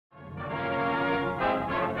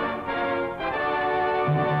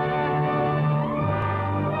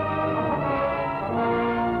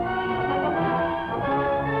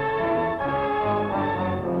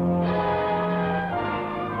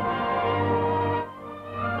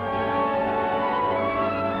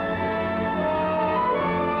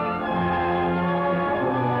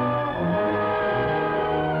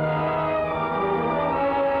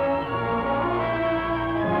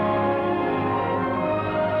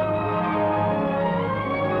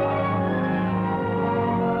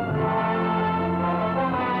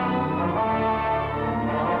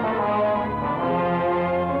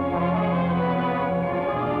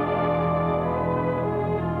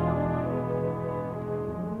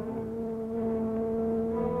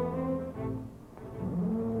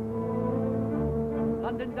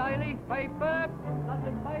London Daily Paper,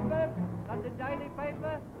 London Paper, London Daily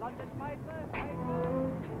Paper, London Paper,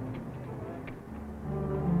 Paper.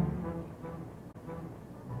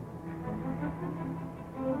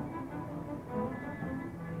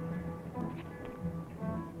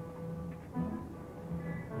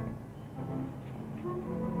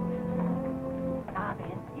 Ah,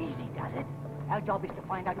 then, easy does it. Our job is to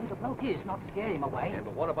find out who the bloke is, not scare him away. Yeah,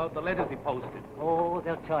 but what about the letters he posted? Oh,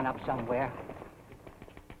 they'll turn up somewhere.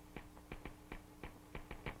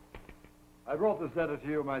 I brought this letter to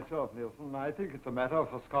you myself, Nielsen. I think it's a matter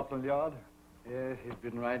for Scotland Yard. Yes, he's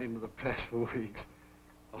been writing to the press for weeks.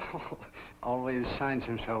 Oh, always signs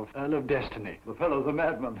himself Earl of Destiny. The fellow's a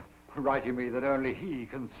madman, writing me that only he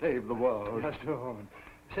can save the world. Just a moment.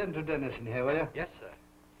 Send to Dennison here, will you? Yes, sir.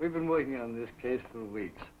 We've been working on this case for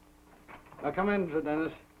weeks. Now, come in, Mr.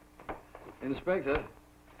 Dennis. Inspector,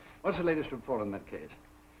 what's the latest report on that case?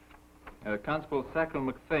 Constable Sackville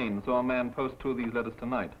McFain saw a man post two of these letters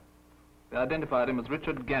tonight. They identified him as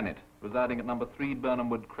Richard Gannett, residing at number 3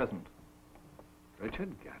 Burnhamwood Crescent.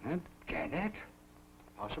 Richard Gannett? Gannett?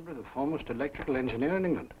 Possibly the foremost electrical engineer in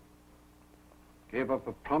England. Gave up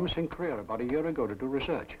a promising career about a year ago to do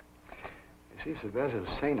research. You see, Sylvester,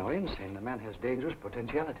 sane or insane, the man has dangerous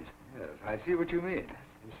potentialities. Yes, I see what you mean.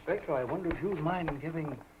 Inspector, I wonder if you'd mind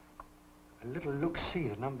giving a little look-see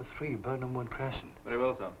at number 3 Burnhamwood Crescent. Very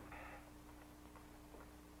well, sir.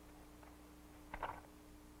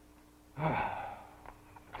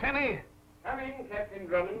 Denny! Coming, Captain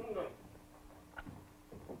Drummond.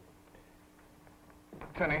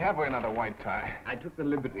 Tenny, have we another white tie? I took the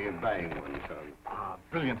liberty of buying one, sir. Ah,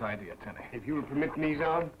 brilliant idea, Tenny. If you'll permit me,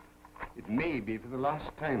 sir, it may be for the last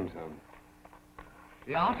time, sir.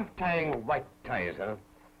 The art of tying a white tie, sir,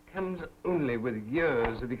 comes only with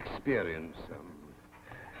years of experience, sir.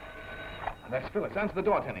 That's Phyllis. Answer the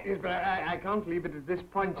door, Tenny. Yes, but I can't leave it at this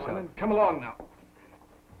point, Well, sir. then come along now.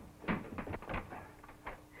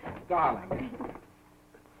 Darling.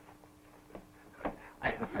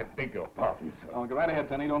 I beg your pardon, sir. Oh, go right ahead,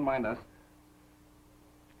 Tenny. Don't mind us.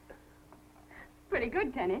 Pretty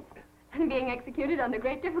good, Denny. And being executed under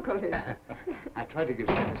great difficulties. I try to give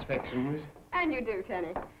satisfaction, Miss. And you do,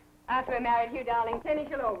 Tenny. After we're married, Hugh, darling, Tenny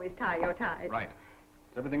shall always tie your ties. Right.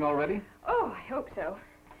 Is everything all ready? Oh, I hope so.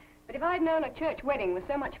 But if I'd known a church wedding was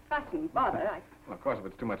so much fuss and bother, Well, of course, if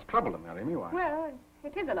it's too much trouble to marry me, why? Well,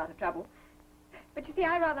 it is a lot of trouble. But you see,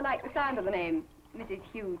 I rather like the sound of the name, Mrs.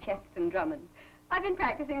 Hugh Cheston Drummond. I've been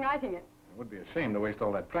practicing writing it. It would be a shame to waste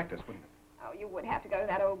all that practice, wouldn't it? Oh, you would have to go to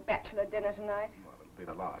that old bachelor dinner tonight. Well, it'll be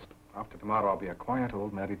the last. After tomorrow, I'll be a quiet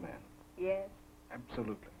old married man. Yes.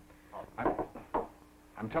 Absolutely.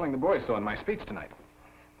 I'm telling the boys so in my speech tonight.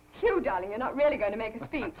 Hugh, darling, you're not really going to make a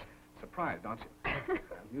speech. Surprised, aren't you?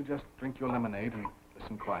 You just drink your lemonade and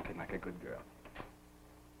listen quietly like a good girl.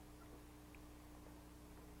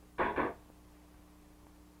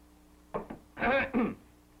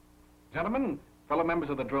 Gentlemen, fellow members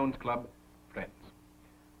of the Drones Club, friends.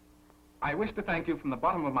 I wish to thank you from the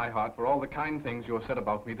bottom of my heart for all the kind things you have said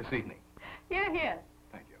about me this evening. Hear, hear.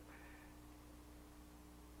 Thank you.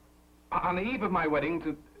 On the eve of my wedding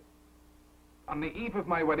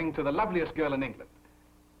to the loveliest girl in England.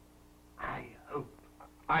 I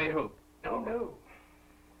hope. No.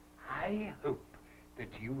 I hope that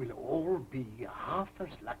you will all be half as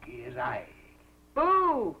lucky as I.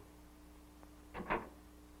 Boo!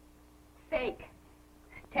 Fake.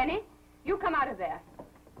 Tenny, you come out of there.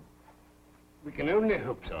 We can only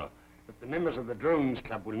hope, sir, that the members of the Drones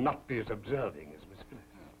Club will not be as observing as Miss Phyllis.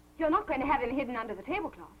 You're not going to have him hidden under the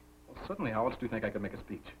tablecloth. Well, certainly, how else do you think I could make a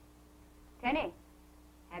speech? Tenny,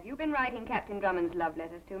 have you been writing Captain Drummond's love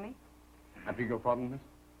letters to me? I beg your pardon, Miss?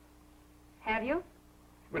 Have you?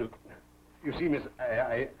 Well, you see, Miss,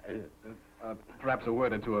 Perhaps a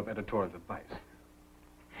word or two of editorial advice.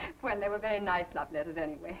 Well, they were very nice love letters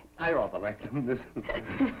anyway. I rather like them, Miss.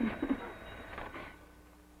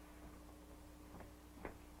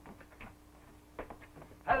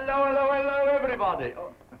 Hello, everybody.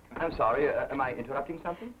 Oh, I'm sorry, am I interrupting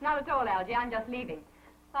something? Not at all, Algy. I'm just leaving.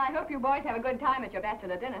 I hope you boys have a good time at your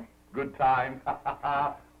bachelor dinner. Good time.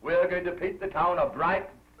 We're going to paint the town a bright...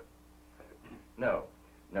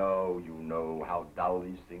 No, you know how dull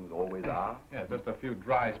these things always are. Yeah, just a few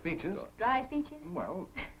dry speeches. Dry speeches? Well...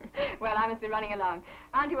 Well, I must be running along.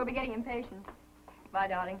 Auntie will be getting impatient. Bye,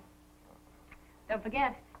 darling. Don't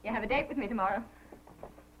forget, you have a date with me tomorrow.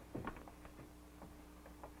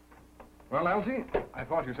 Well, Elsie, I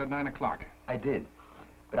thought you said 9 o'clock. I did,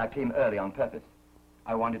 but I came early on purpose.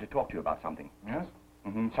 I wanted to talk to you about something. Yes?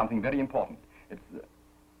 Mm-hmm, something very important. It's...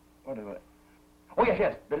 Oh,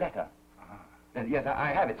 yes, the letter. Yes, I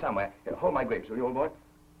have it somewhere. Hold my grapes, will you, old boy?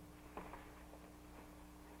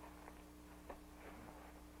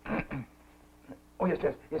 Oh, yes,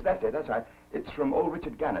 that's it, that's right. It's from old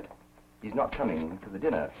Richard Gannett. He's not coming to the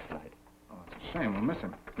dinner tonight. Oh, it's a shame. We'll miss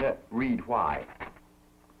him. Yeah, read why.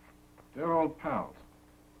 Dear old pals,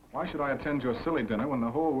 why should I attend your silly dinner when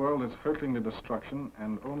the whole world is hurtling to destruction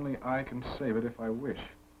and only I can save it if I wish?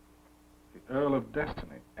 The Earl of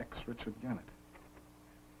Destiny, ex-Richard Gannett.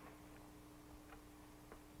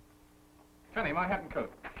 Penny, my hat and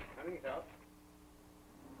coat. Coming out.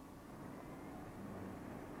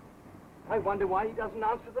 I wonder why he doesn't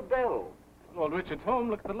answer the bell. Lord Richard's home.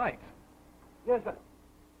 Look at the lights. Yes, but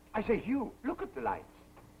I say, Hugh, look at the lights.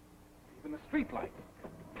 Even the street lights.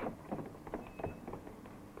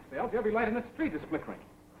 Say, Elsie, every light in the street is flickering.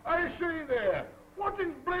 I say there, what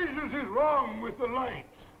in blazes is wrong with the lights?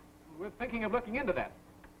 We're thinking of looking into that.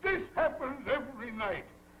 This happens every night.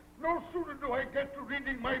 No sooner do I get to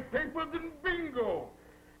reading my paper than bingo.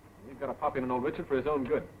 He's got to pop in on old Richard for his own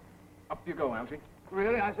good. Up you go, Elsie.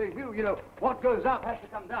 Really? I say, Hugh, you know, what goes up has to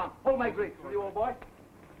come down. Hold my grease, will you, old boy?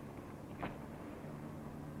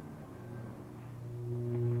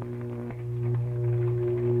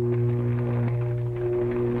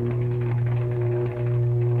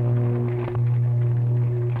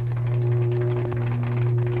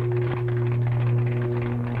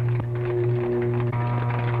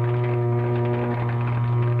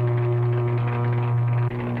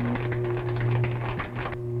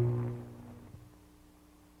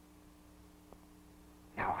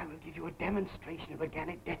 Demonstration of a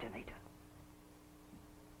Gannett detonator.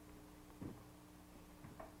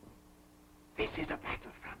 This is a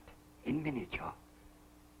battlefront in miniature.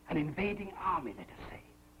 An invading army, let us say.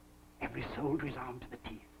 Every soldier is armed to the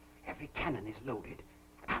teeth. Every cannon is loaded.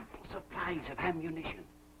 Ample supplies of ammunition.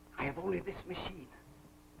 I have only this machine.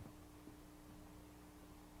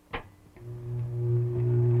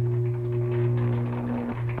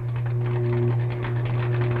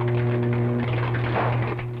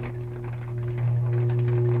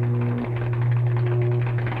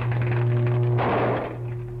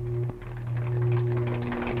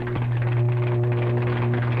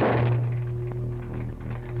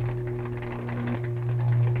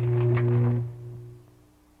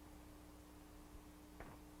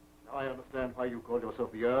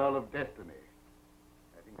 Yourself the Earl of Destiny.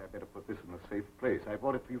 I think I'd better put this in a safe place. I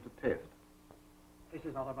brought it for you to test. This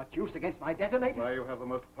is not of much use against my detonator. Why, you have the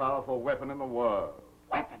most powerful weapon in the world.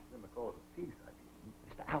 Weapon? In the cause of peace, I mean.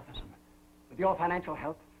 Mr. Alpherson, with your financial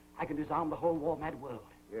help, I can disarm the whole war-mad world.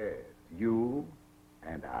 Yes, you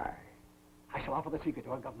and I. I shall offer the secret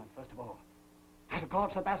to our government, first of all. I shall call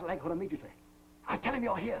up Sir Basil Leghorn immediately. I'll tell him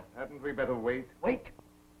you're here. Hadn't we better wait? Wait.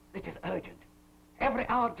 This is urgent. Every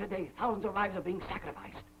hour today, thousands of lives are being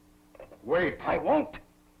sacrificed. Wait. I won't.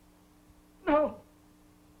 No.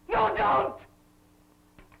 No, don't!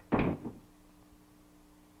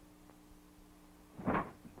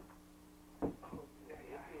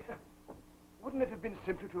 Wouldn't it have been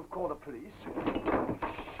simpler to have called the police?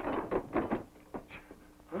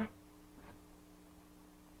 Huh?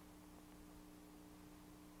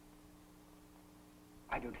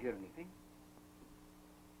 I don't hear anything.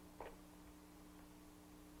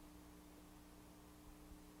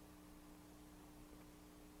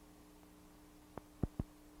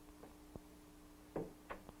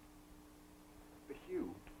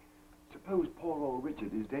 Suppose poor old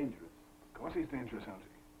Richard is dangerous. Of course he's dangerous, Elsie.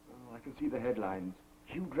 Oh, I can see the headlines.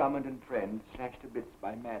 Hugh Drummond and friends slashed to bits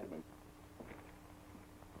by madmen.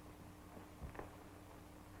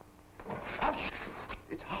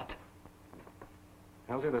 It's hot.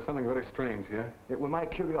 Elsie, there's something very strange here. Well, my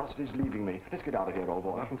curiosity's leaving me. Let's get out of here, old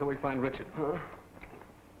boy. Not until we find Richard. Huh?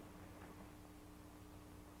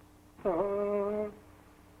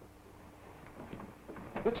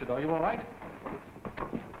 Richard, are you all right?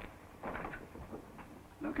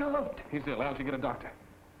 Look out. He's ill. Elsie, get a doctor.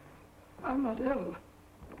 I'm not ill.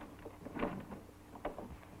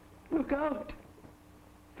 Look out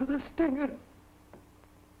for the stinger.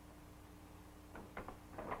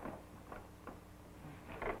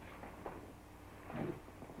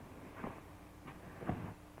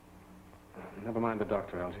 Never mind the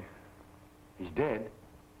doctor, Elsie. He's dead?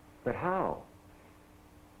 But how?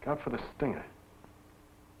 Look out for the stinger.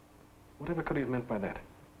 Whatever could he have meant by that?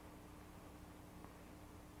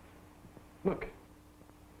 Look.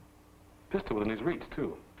 Pistol within his reach,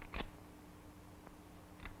 too.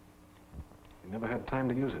 He never had time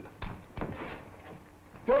to use it.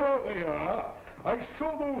 There they are. I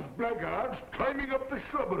saw those blackguards climbing up the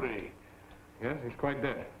shrubbery. Yes, he's quite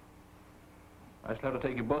dead. I shall have to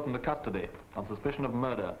take you both into custody on suspicion of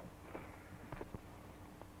murder.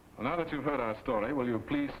 Well, now that you've heard our story, will you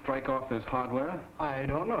please strike off this hardware? I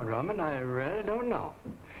don't know, Drummond. I really don't know.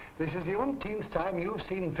 This is the umpteenth time you've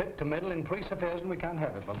seen fit to meddle in police affairs, and we can't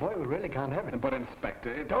have it. But, boy, we really can't have it. But,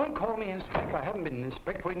 Inspector... Don't call me Inspector. I haven't been an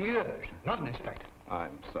inspector in years. Not an inspector.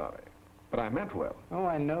 I'm sorry, but I meant well. Oh,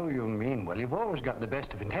 I know you mean well. You've always got the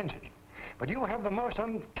best of intentions. But you have the most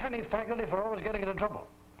uncanny faculty for always getting into trouble.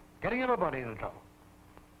 Getting everybody into trouble.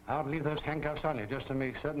 I'll leave those handcuffs on you just to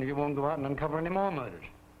make certain you won't go out and uncover any more murders.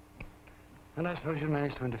 And I suppose you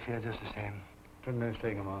managed to interfere just the same. Couldn't manage to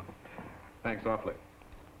take them off. Thanks awfully.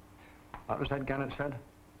 What was that Gannett said?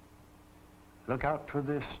 Look out for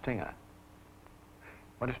this stinger.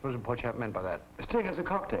 What do you suppose the poor chap meant by that? The stinger's a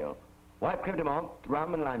cocktail. White creme de menthe,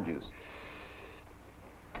 rum and lime juice.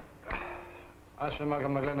 Ask Sir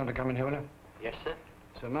Malcolm McLennan to come in here, will you? Yes, sir.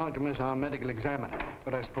 Sir Malcolm is our medical examiner,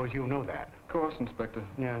 but I suppose you know that. Of course, Inspector.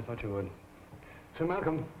 Yeah, I thought you would. Sir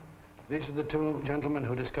Malcolm, these are the two gentlemen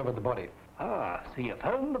who discovered the body. Ah, so you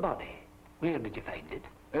found the body. Where did you find it?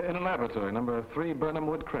 In a laboratory, number 3 Burnham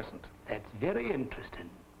Wood Crescent. That's very interesting.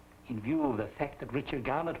 In view of the fact that Richard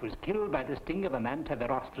Garnett was killed by the sting of a Manta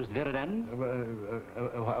virostris viridans.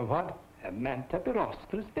 What? A Manta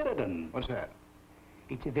virostris viridans. What's that?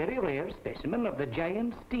 It's a very rare specimen of the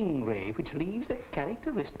giant stingray, which leaves a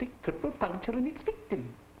characteristic triple puncture in its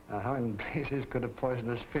victim. How in blazes could a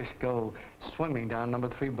poisonous fish go swimming down number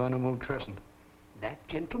 3 Burnham Wood Crescent? That,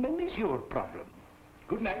 gentlemen, is your problem.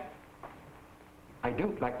 Good night. I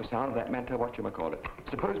don't like the sound of that Manta whatchamacallit.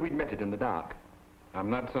 Suppose we'd met it in the dark.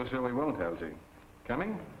 I'm not so sure we won't, Algy.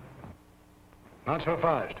 Coming? Not so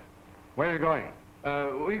fast. Where are you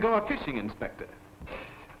going? We go a-fishing, Inspector.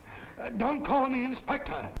 Don't call me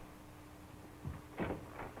Inspector.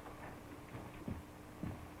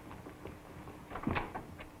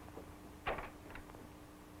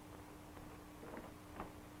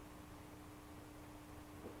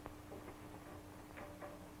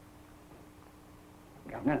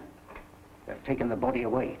 Governor, they've taken the body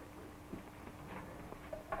away.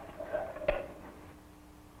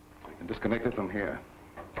 We can disconnect it from here.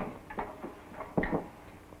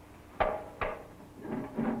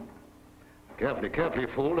 Carefully,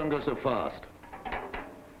 fool. Don't go so fast.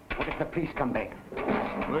 What if the police come back?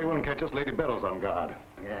 They won't catch us. Lady Bell's on guard.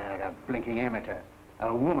 Yeah, the blinking amateur.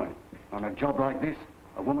 A woman on a job like this.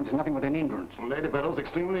 A woman's nothing but an hindrance. Lady Bell's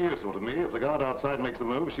extremely useful to me. If the guard outside makes a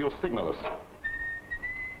move, she'll signal us.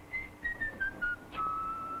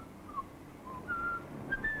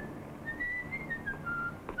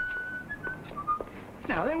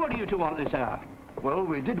 Now then, what do you two want this hour? Well,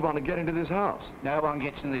 we did want to get into this house. No one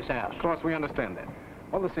gets in this house. Of course, we understand that.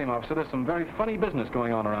 All the same, officer, there's some very funny business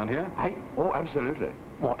going on around here. Oh, absolutely.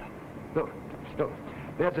 What? Look.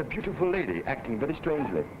 There's a beautiful lady acting very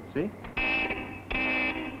strangely. See?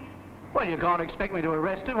 Well, you can't expect me to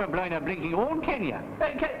arrest her for blowing a blinking horn, can you?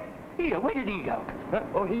 Here, where did he go?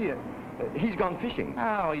 He's gone fishing.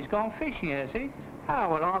 Oh, he's gone fishing, has he? Oh,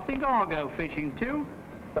 well, I think I'll go fishing, too.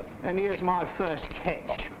 And here's my first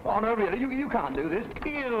catch. Oh, no, really, you can't do this.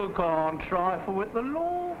 You can't trifle with the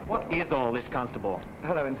law. What is all this, Constable?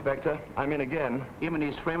 Hello, Inspector. I'm in again. Him and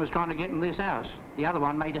his friend was trying to get in this house. The other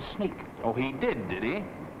one made a sneak. Oh, he did he?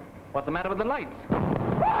 What's the matter with the lights?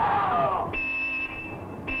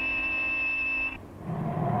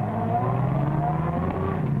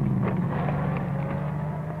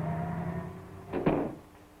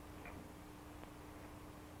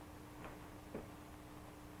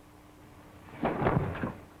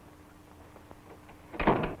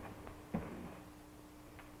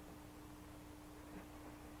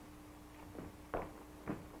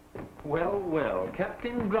 Well,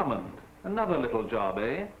 Captain Drummond. Another little job,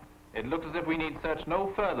 eh? It looks as if we need search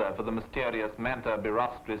no further for the mysterious Manta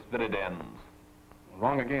birostris viridans.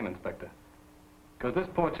 Wrong again, Inspector. Because this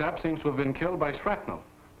poor chap seems to have been killed by shrapnel.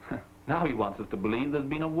 Now he wants us to believe there's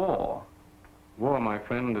been a war. War, my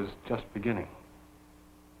friend, is just beginning.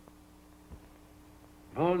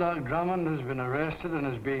 Bulldog Drummond has been arrested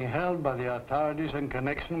and is being held by the authorities in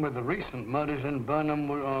connection with the recent murders in Burnham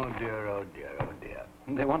Wood. Oh, dear, oh, dear, oh, dear.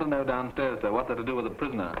 They want to know downstairs, though, what they're to do with the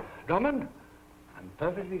prisoner. Drummond, I'm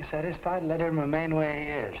perfectly satisfied. Let him remain where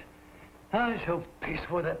he is. Oh, it's so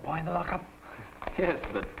peaceful with that boy in the lockup. Yes,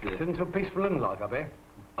 but... It isn't so peaceful in the lockup, eh?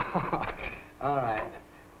 All right.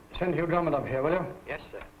 Send Hugh Drummond up here, will you? Yes,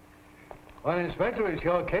 sir. Well, Inspector, it's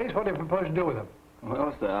your case. What do you propose to do with him?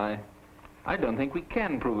 Well, sir, I don't think we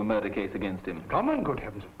can prove a murder case against him. Drummond? Good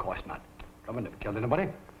heavens, of course not. Drummond never killed anybody.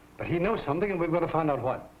 But he knows something, and we've got to find out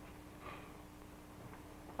what.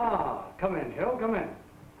 Ah, come in, Hugh, come in.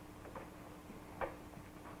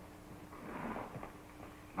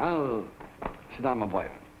 Well, sit down, my boy.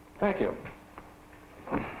 Thank you.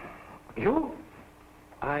 Hugh,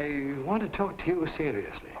 I want to talk to you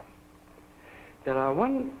seriously. There are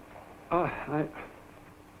one Oh,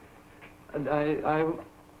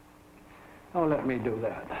 let me do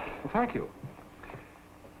that. Well, thank you.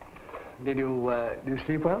 Did you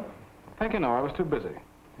sleep well? Thank you, no, I was too busy.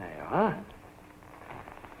 There you are.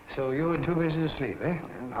 So you were too busy to sleep, eh?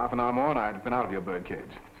 And half an hour more and I'd been out of your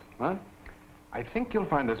birdcage. What? I think you'll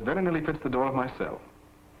find this very nearly fits the door of my cell.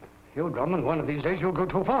 You, Drummond, one of these days you'll go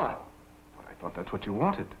too far. Well, I thought that's what you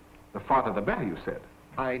wanted. The farther the better, you said.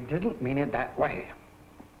 I didn't mean it that way.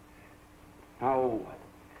 Now,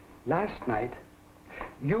 last night,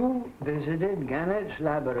 you visited Gannett's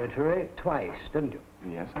laboratory twice, didn't you?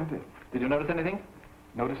 Yes, I did. Did you notice anything?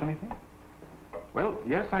 Notice anything? Well,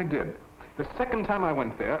 yes, I did. The second time I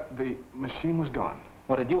went there, the machine was gone.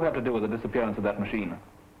 What did you have to do with the disappearance of that machine?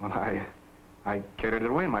 Well, I carried it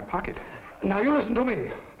away in my pocket. Now, you listen to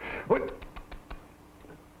me. What?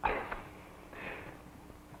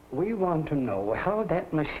 We want to know how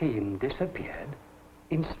that machine disappeared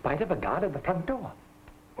in spite of a guard at the front door.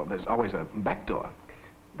 Well, there's always a back door.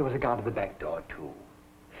 There was a guard at the back door, too.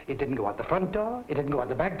 It didn't go out the front door, it didn't go out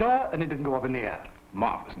the back door, and it didn't go up in the air.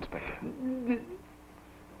 Marvelous, Inspector.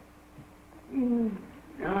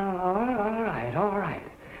 All right.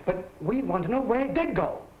 But we want to know where it did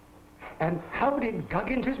go. And how did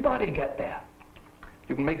Guggins's body get there?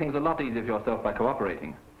 You can make things a lot easier for yourself by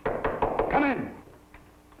cooperating. Come in.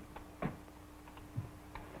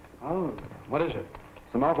 Oh, what is it?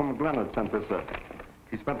 Sir Malcolm McGlennon sent this, sir.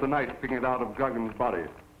 He spent the night picking it out of Guggins's body.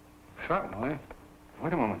 Certainly.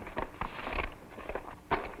 Wait a moment.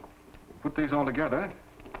 Put these all together.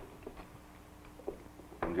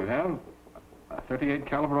 And you have a .38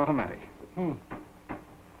 caliber automatic.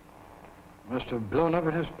 Must have blown up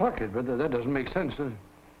in his pocket, but that doesn't make sense, does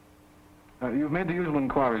it? You've made the usual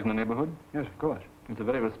inquiries in the neighborhood? Yes, of course. It's a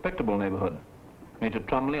very respectable neighborhood. Major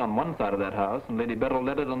Trumley on one side of that house and Lady Beryl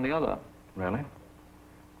Leonard on the other. Really?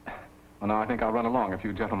 Well, now, I think I'll run along if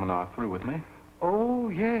you gentlemen are through with me. Oh,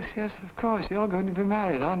 yes, of course. You're going to be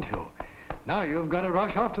married, aren't you? Now you've got to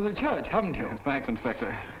rush off to the church, haven't you? Thanks,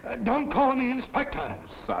 Inspector. Don't call me Inspector.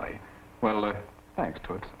 Sorry. Well, thanks,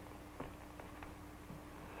 Toots.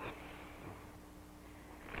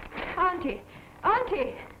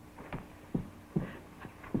 Auntie!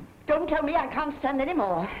 Don't tell me I can't stand any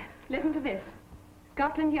more. Listen to this.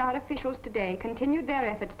 Scotland Yard officials today continued their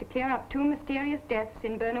efforts to clear up 2 mysterious deaths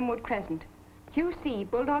in Burnham Wood Crescent. QC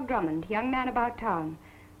Bulldog Drummond, young man about town,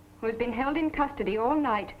 who has been held in custody all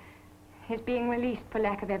night, is being released for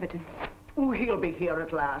lack of evidence. Oh, he'll be here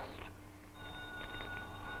at last.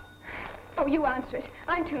 Oh, you answer it.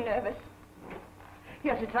 I'm too nervous.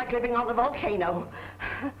 Yes, it's like living on a volcano.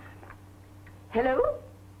 Hello?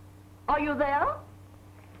 Are you there?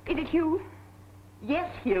 Is it Hugh? Yes,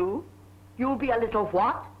 Hugh. You'll be a little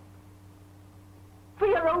what? For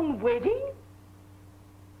your own wedding?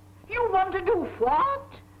 You want to do what?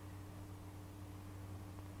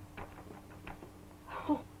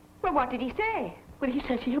 Oh, well, what did he say? Well, he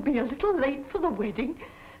says he'll be a little late for the wedding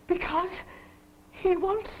because he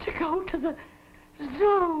wants to go to the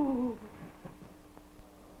zoo.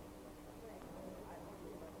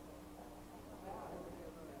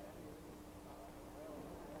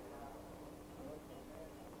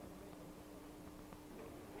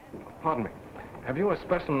 Pardon me. Have you a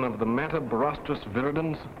specimen of the Mantabrostris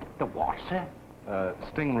viridans? The what, sir?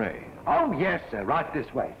 Stingray. Oh, yes, sir. Right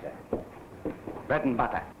this way, sir. Bread and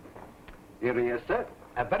butter. Here he is, sir.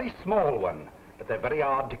 A very small one, but they're very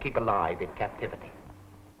hard to keep alive in captivity.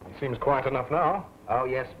 He seems quiet enough now. Oh,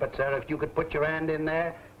 yes, but, sir, if you could put your hand in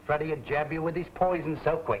there, Freddie would jab you with his poison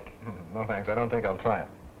so quick. No, thanks. I don't think I'll try it.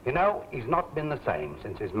 You know, he's not been the same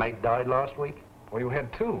since his mate died last week. Well, you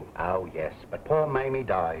had 2. Oh, yes, but poor Mamie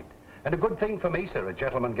died. And a good thing for me, sir. A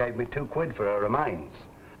gentleman gave me £2 for her remains.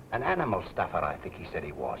 An animal stuffer, I think he said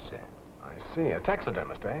he was, sir. I see. A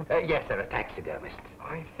taxidermist, eh? Yes, sir, a taxidermist.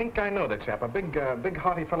 I think I know the chap. A big,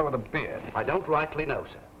 hearty fellow with a beard. I don't rightly know,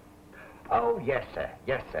 sir. Oh, yes, sir.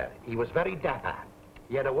 Yes, sir. He was very dapper.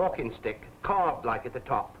 He had a walking stick, carved like at the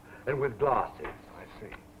top, and with glasses. I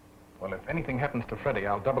see. Well, if anything happens to Freddie,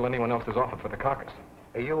 I'll double anyone else's offer for the carcass.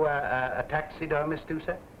 Are you a taxidermist, too,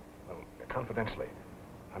 sir? Well, confidentially,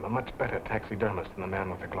 I'm a much better taxidermist than the man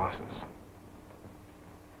with the glasses.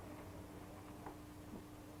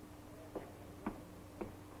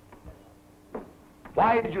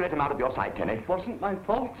 Why did you let him out of your sight, Denny? It wasn't my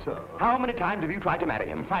fault, sir. How many times have you tried to marry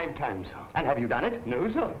him? 5 times, sir. And have you done it? No,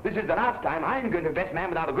 sir. This is the last time I'm going to best man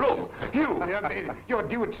without a groom. You! You're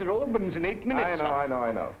due at Sir Albans in 8 minutes. I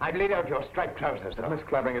know. I've laid out your striped trousers, But sir. Miss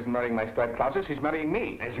Clavering isn't marrying my striped trousers. She's marrying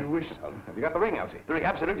me. As you wish, sir. Have you got the ring, Elsie? The ring,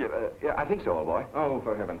 absolutely. Yeah, I think so, old boy. Oh,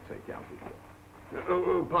 for heaven's sake, Elsie.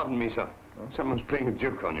 Oh, pardon me, sir. Someone's playing a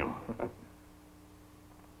joke on you.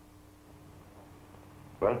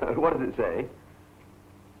 Well, what does it say?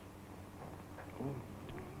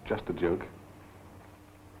 Just a joke.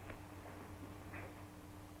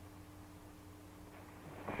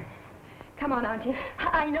 Come on, Auntie.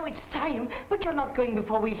 I know it's time, but you're not going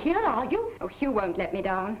before we hear, are you? Oh, Hugh won't let me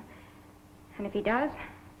down. And if he does,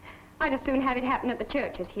 I'd as soon have it happen at the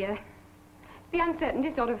church as here. The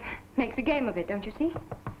uncertainty sort of makes a game of it, don't you see?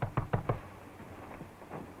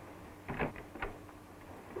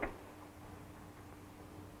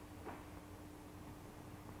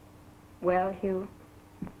 Well, Hugh.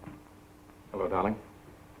 Hello, darling.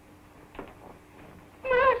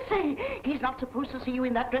 Mercy! He's not supposed to see you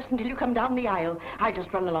in that dress until you come down the aisle. I'll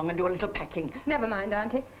just run along and do a little packing. Never mind,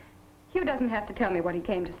 Auntie. Hugh doesn't have to tell me what he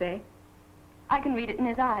came to say. I can read it in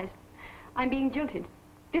his eyes. I'm being jilted.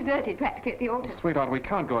 Deserted practically at the altar. Sweetheart, we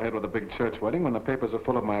can't go ahead with a big church wedding when the papers are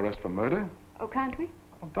full of my arrest for murder. Oh, can't we?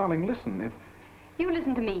 Oh, darling, listen, if... You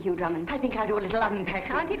listen to me, Hugh Drummond. I think I'll do a little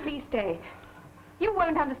unpacking. Auntie, please stay. You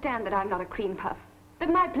won't understand that I'm not a cream puff. That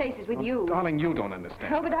my place is with you. Darling, you don't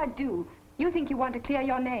understand. Oh, but I do. You think you want to clear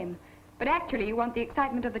your name. But actually, you want the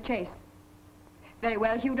excitement of the chase. Very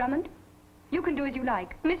well, Hugh Drummond. You can do as you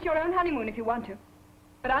like. Miss your own honeymoon if you want to.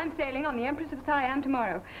 But I'm sailing on the Empress of Siam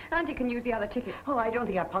tomorrow. Auntie can use the other ticket. Oh, I don't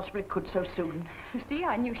think I possibly could so soon. You see,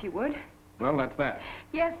 I knew she would. Well, that's that.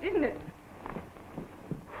 Yes, isn't it?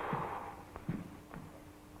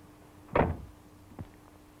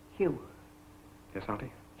 Hugh. Yes,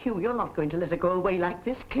 Auntie? Hugh, you're not going to let her go away like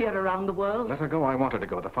this, clear around the world? Let her go. I want her to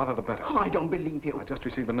go. The farther, the better. Oh, I don't believe you. I just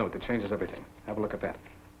received a note that changes everything. Have a look at that.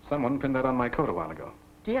 Someone pinned that on my coat a while ago.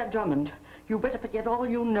 Dear Drummond, you better forget all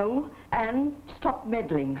you know and stop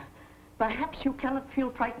meddling. Perhaps you cannot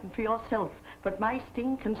feel frightened for yourself, but my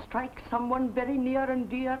sting can strike someone very near and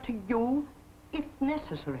dear to you, if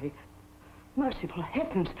necessary. Merciful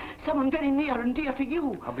heavens, someone very near and dear to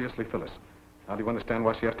you. Obviously, Phyllis. Now, do you understand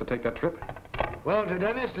why she has to take that trip? Well, Sir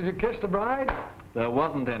Dennis, did you kiss the bride? There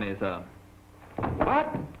wasn't any, sir.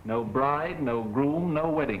 What? No bride, no groom, no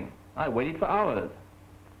wedding. I waited for hours.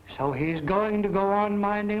 So he's going to go on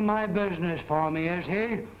minding my business for me, is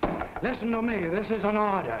he? Listen to me, this is an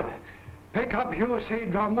order. Pick up Hugh C.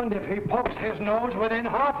 Drummond if he pokes his nose within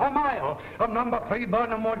half a mile of number 3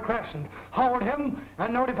 Burnham Wood Crescent. Hold him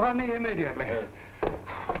and notify me immediately.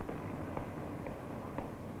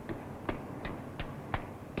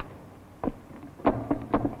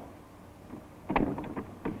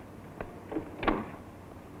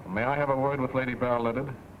 May I have a word with Lady Barrel-Leaded?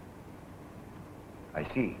 I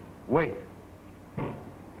see. Wait.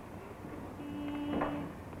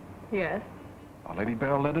 Yes, Lady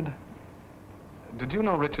Barrel-Leaded? Did you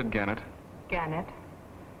know Richard Gannett? Gannett.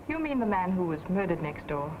 You mean the man who was murdered next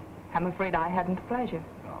door? I'm afraid I hadn't the pleasure.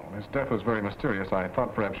 Oh, his death was very mysterious. I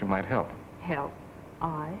thought perhaps you might help. Help?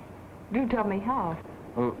 I? Do tell me how.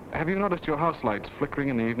 Well, have you noticed your house lights flickering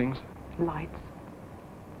in the evenings? Lights?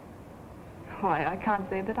 Why, I can't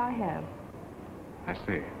say that I have. I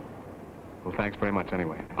see. Well, thanks very much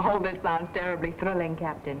anyway. All this sounds terribly thrilling,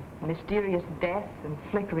 Captain. Mysterious death and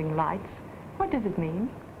flickering lights. What does it mean?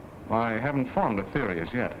 Well, I haven't formed a theory as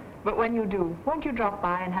yet. But when you do, won't you drop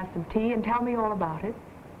by and have some tea and tell me all about it?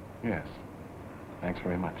 Yes. Thanks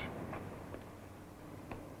very much.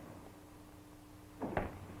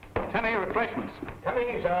 Tenny, refreshments.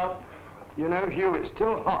 Coming, sir. You know, Hugh, it's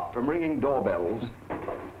still hot from ringing doorbells.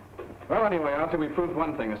 Well, anyway, Arthur, we proved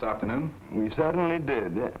one thing this afternoon. We certainly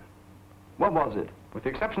did. What was it? With the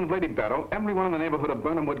exception of Lady Barrow, everyone in the neighborhood of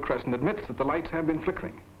Burnham Wood Crescent admits that the lights have been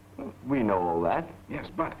flickering. We know all that. Yes,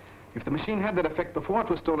 but if the machine had that effect before it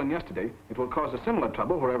was stolen yesterday, it will cause a similar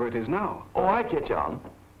trouble wherever it is now. Oh, I catch on.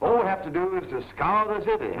 All we have to do is to scour the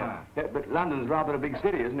city. Yeah. But London's rather a big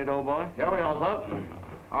city, isn't it, old boy? Here we are, sir.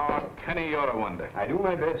 Oh, Tenny, you're a wonder. I do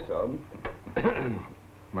my best, sir.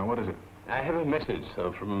 Well, what is it? I have a message,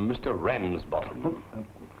 sir, from Mr. Ramsbottom.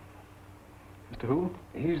 Mr. Who?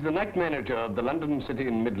 He's the night manager of the London City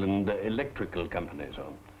and Midland Electrical Company, sir.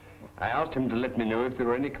 I asked him to let me know if there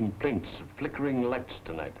were any complaints of flickering lights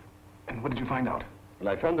tonight. And what did you find out?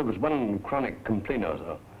 Well, I found there was one chronic complainer,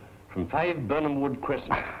 sir, from 5 Burnham Wood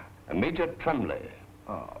Crescent, a Major Trumley.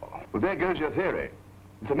 Oh, well, there goes your theory.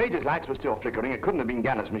 If the Major's lights were still flickering, it couldn't have been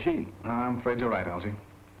Gannett's machine. I'm afraid you're right, Elsie.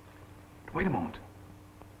 Wait a moment.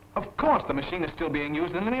 Of course the machine is still being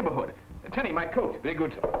used in the neighborhood. Tenny, my coat. Very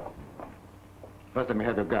good, sir. First, let me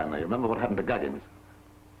have your gun. Now, you remember what happened to Guggins?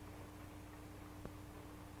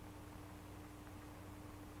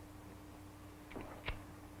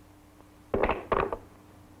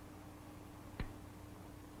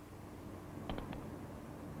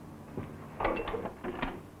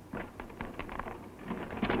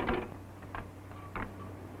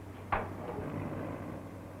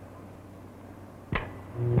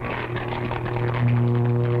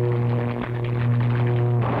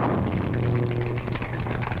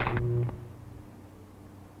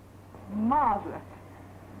 Marvelous.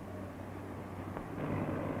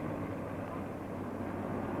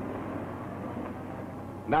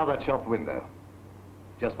 Now that shop window.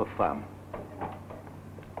 Just for fun.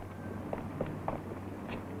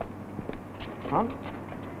 Huh?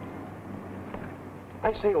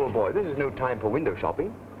 I say, old boy, this is no time for window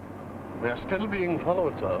shopping. We're still being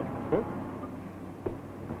followed, sir. Huh?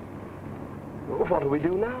 What do we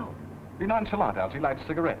do now? Be nonchalant, Algy. Light a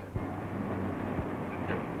cigarette.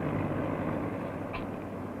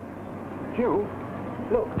 Hugh,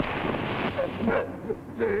 look.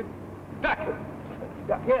 Duck!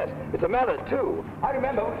 Yes, it's a mallet, too. I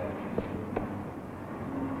remember.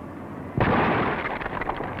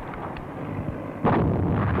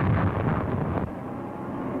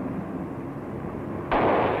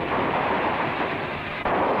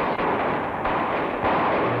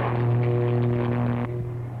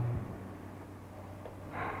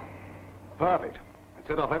 Perfect. I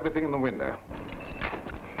set off everything in the window.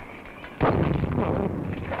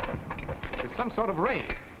 It's some sort of ray.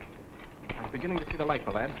 I was beginning to see the light,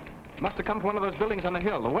 my lad. Must have come from one of those buildings on the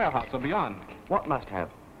hill, the warehouse or beyond. What must have?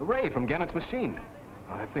 The ray from Gannett's machine.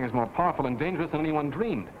 Oh, that thing is more powerful and dangerous than anyone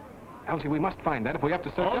dreamed. Elsie, we must find that if we have to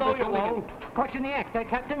search every building. What's in the act,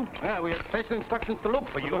 Captain? Well, we have special instructions to look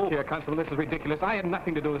for you. Look here, Constable, this is ridiculous. I had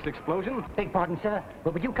nothing to do with this explosion. Beg pardon, sir.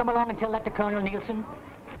 But would you come along and tell that to Colonel Nielsen?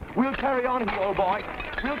 We'll carry on, you old boy.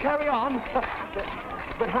 We'll carry on.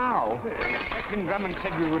 But how? Captain Drummond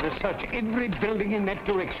said we were to search every building in that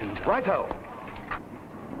direction. Righto.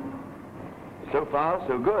 So far,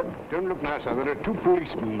 so good. Don't look now, sir. There are 2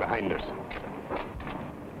 policemen behind us.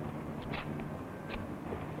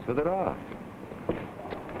 So there are.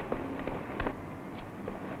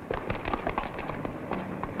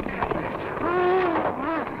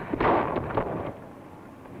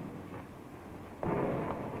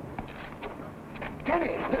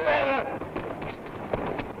 Denny!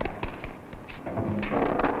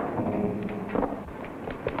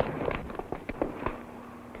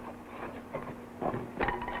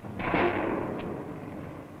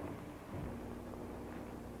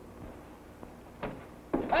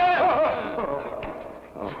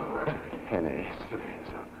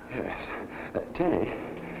 Denny,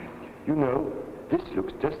 you know, this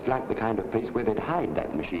looks just like the kind of place where they'd hide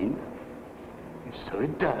that machine. So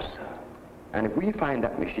it does, sir. And if we find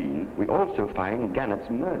that machine, we also find Gannett's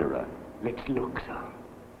murderer. Let's look, sir.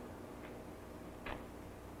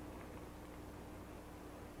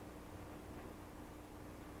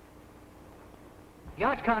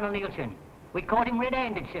 Yes, Colonel Nielsen. We caught him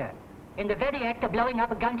red-handed, sir. In the very act of blowing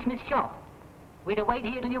up a gunsmith's shop. We'd await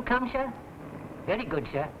here till you come, sir. Very good,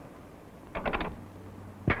 sir.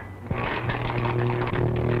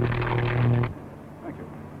 Thank you.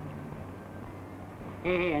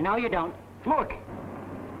 Here, no, you don't. Look.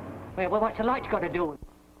 Well, what's the light's got to do with it?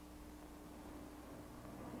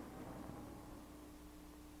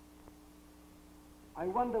 I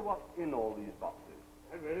wonder what's in all these boxes.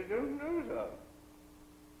 I really don't know, sir.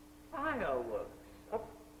 Fireworks. Oh,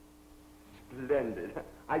 splendid.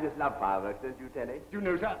 I just love fireworks, don't you, Denny? You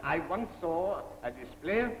know, sir, I once saw a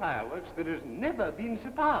display of fireworks that has never been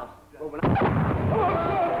surpassed. Well, when I...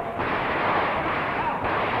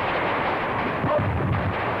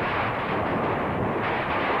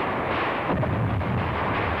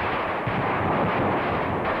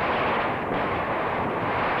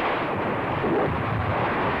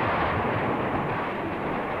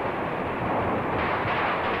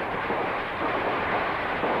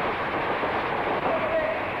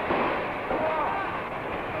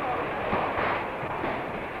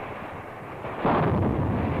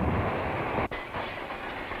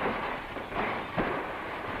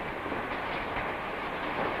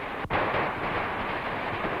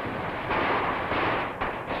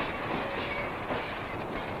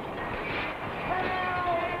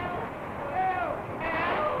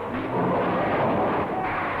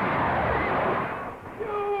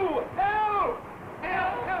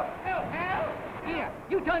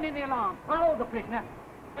 Turn in the alarm. I'll hold the prisoner.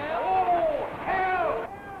 Oh, help!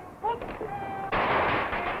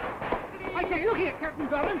 I say, look here, Captain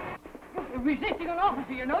Drummond. You're resisting an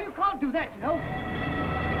officer, you know. You can't do that, you know.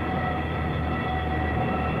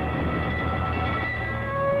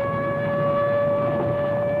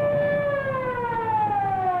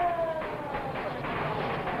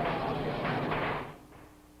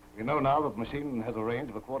 We know now that the machine has a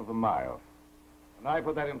range of 1/4 mile. When I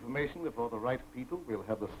put that information before the right people, we'll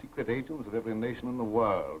have the secret agents of every nation in the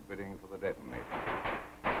world bidding for the detonator.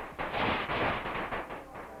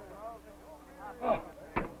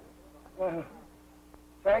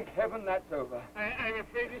 heaven that's over. I'm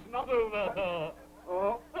afraid it's not over.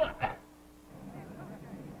 Oh.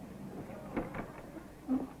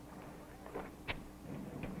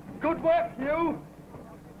 Good work, Hugh.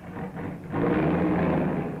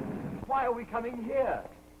 Why are we coming here?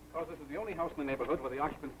 Because this is the only house in the neighborhood where the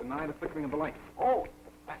occupants deny the flickering of the light. Oh,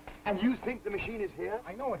 and you think the machine is here?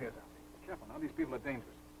 I know it is, Alfie. Be careful now, these people are dangerous.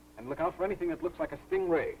 And look out for anything that looks like a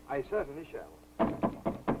stingray. I certainly shall.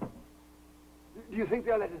 Do you think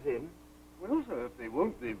they'll let us in? Well, sir, if they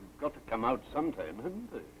won't, they've got to come out sometime,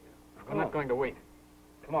 haven't they? We're not going to wait.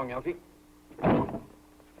 Come on, Alfie.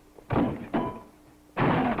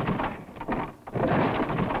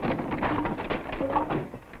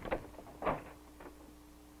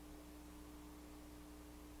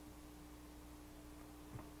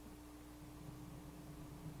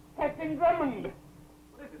 Captain Drummond!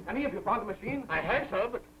 What is this, Denny? Have you found the machine? I have, sir,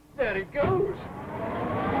 but there it goes.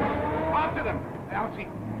 After them, Alfie.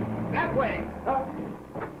 That way.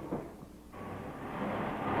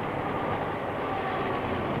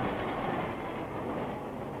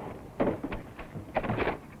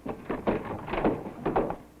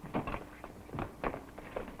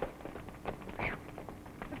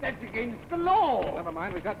 That's against the law. Never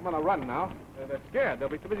mind, we've got them on a run now. They're scared. They'll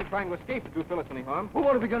be too busy trying to escape to do Phyllis any harm. Well,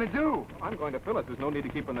 what are we going to do? I'm going to Phyllis. There's no need to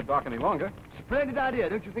keep her in the dark any longer. Splendid idea,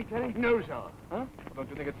 don't you think, Denny? No, sir. Huh? Well, don't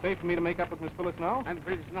you think it's safe for me to make up with Miss Phyllis now? I'm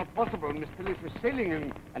afraid it's not possible. Miss Phyllis is sailing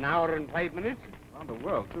in an hour and 5 minutes. Around the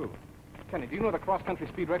world, too. Kenny, do you know the cross-country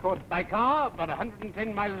speed record? By car, about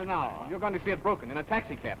 110 miles an hour. You're going to see it broken in a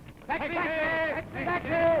taxi cab. Taxi! Taxi!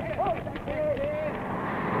 Taxi! Oh, taxi!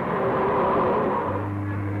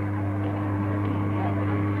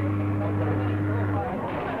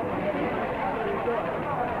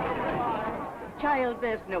 Child,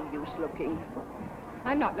 there's no use looking.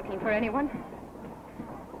 I'm not looking for anyone.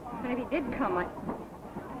 And if he did come, I...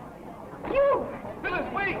 You!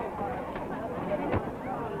 Phyllis, wait!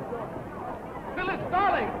 Phyllis,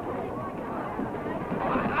 darling!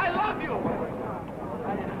 I love you!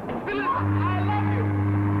 Phyllis, I love you!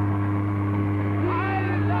 I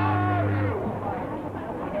love you!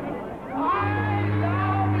 I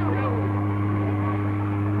love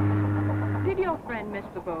you! Did your friend miss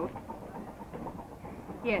the boat?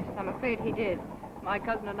 Yes, I'm afraid he did. My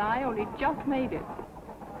cousin and I only just made it.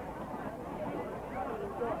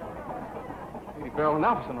 Lady Beryl and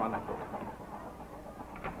Alpherson are on that boat.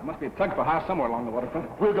 There must be a tug for hire somewhere along the waterfront.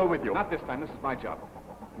 We'll go with you. Not this time. This is my job.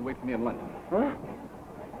 You wait for me in London. Huh?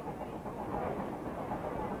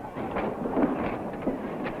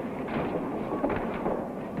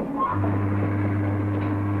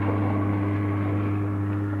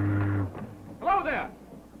 Hello there!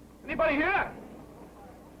 Anybody here?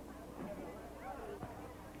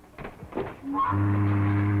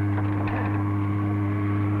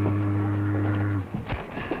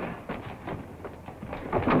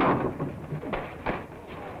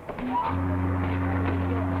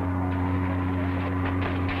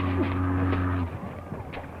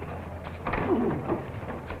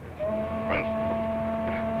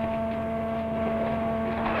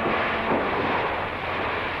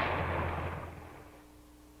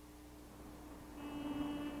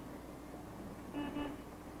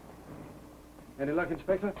 Any luck,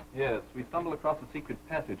 Inspector? Yes, we stumbled across a secret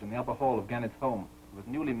passage in the upper hall of Gannett's home. It was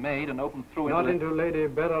newly made and opened through Not into Lady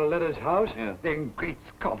Beryl Leather's house? Yes. Then, great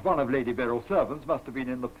Scott, one of Lady Beryl's servants must have been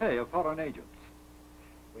in the pay of foreign agents.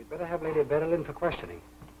 We'd better have Lady Beryl in for questioning.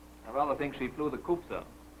 I rather think she flew the coop, sir.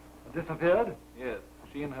 Disappeared? Yes,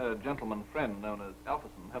 she and her gentleman friend, known as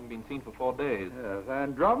Alpherson, haven't been seen for 4 days. Yes,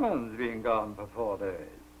 and Drummond's been gone for 4 days.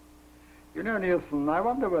 You know, Nielsen, I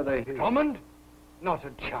wonder whether he... Drummond? Not a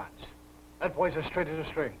chance. That boy's as straight as a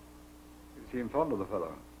string. You seem fond of the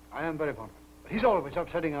fellow. I am very fond of him. But he's always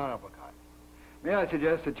upsetting our apple cart. May I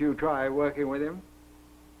suggest that you try working with him?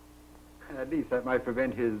 At least that might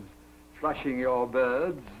prevent his flushing your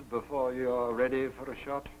birds before you're ready for a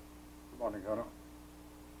shot. Good morning, Colonel.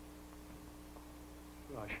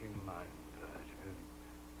 Flushing my birds.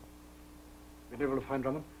 Been able to find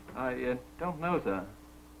Drummond? I don't know, sir.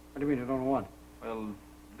 What do you mean you don't know what? Well,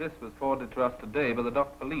 this was forwarded to us today by the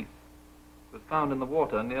dock police. It was found in the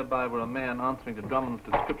water nearby where a man answering to Drummond's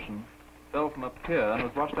description fell from a pier and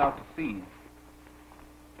was washed out to sea.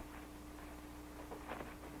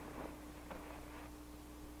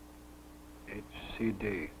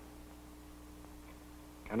 HCD.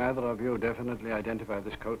 Can either of you definitely identify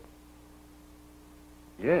this coat?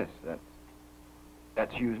 Yes,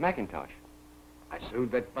 that's Hughes McIntosh. I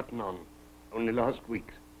sewed that button on only last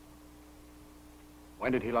week.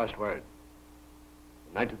 When did he last wear it?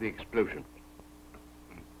 The night of the explosion.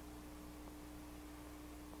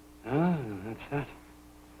 Ah, that's that.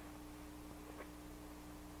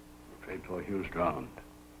 I'm afraid poor Hugh's drowned.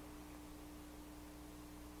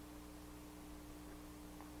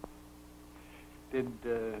 Did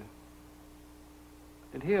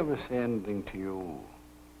he ever say anything to you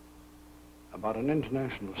about an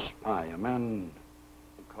international spy, a man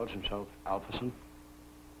who calls himself Alpherson?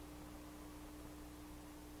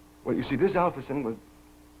 Well, you see, this Alpherson was...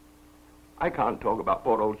 I can't talk about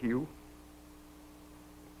poor old Hugh.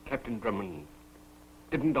 Captain Drummond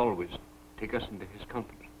didn't always take us into his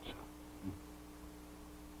confidence.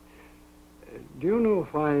 Do you know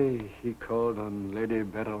why he called on Lady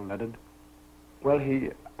Beryl Leonard? Well, she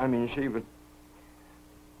was...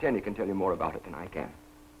 Denny can tell you more about it than I can.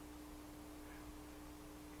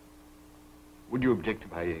 Would you object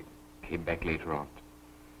if I came back later on?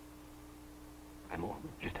 I'm all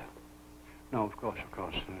just out. No, of course, of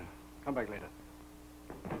course. Come back later.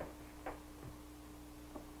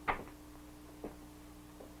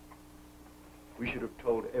 We should have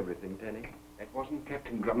told everything, Denny. That wasn't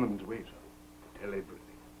Captain Drummond's way, sir. To tell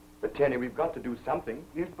everything. But, Denny, we've got to do something.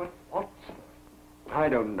 Yes, but what, sir? I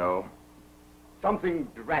don't know. Something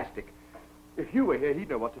drastic. If Hugh were here, he'd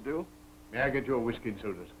know what to do. May I get your whiskey and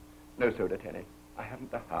sodas? No soda, Denny. I haven't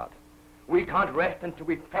the heart. We can't rest until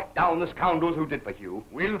we track down the scoundrels who did for Hugh.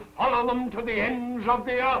 We'll follow them to the ends of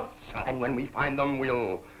the earth, sir. And when we find them,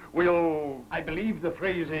 we'll... I believe the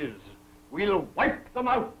phrase is, we'll wipe them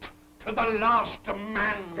out to the last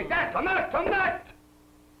man. Take that, on that, on that!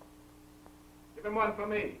 Give him one for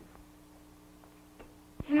me.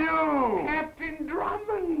 Hugh! Captain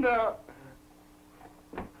Drummond!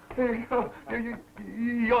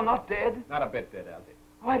 You're not dead? Not a bit dead, Alfie.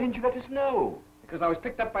 Why didn't you let us know? Because I was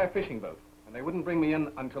picked up by a fishing boat, and they wouldn't bring me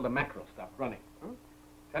in until the mackerel stopped running. Huh?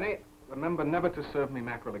 Denny, remember never to serve me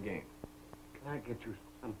mackerel again. Can I get you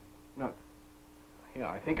some? No. Here,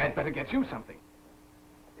 I think I'd better get you something.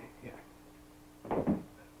 Here.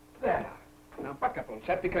 There. Now, buck up, old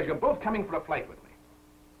chap, because you're both coming for a flight with me.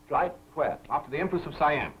 Flight? Where? Off to the Empress of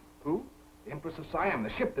Siam. Who? The Empress of Siam,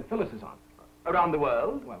 the ship that Phyllis is on. Around the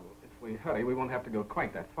world? Well, if we hurry, we won't have to go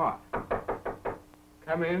quite that far.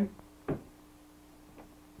 Come in.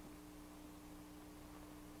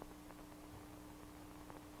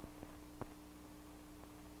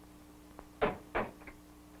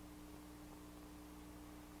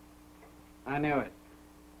 I knew it.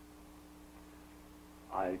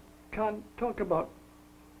 I can't talk about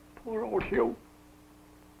poor old Hugh.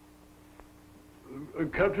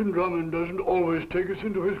 Captain Drummond doesn't always take us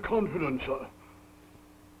into his confidence, sir.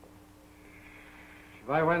 If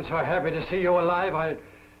I weren't so happy to see you alive,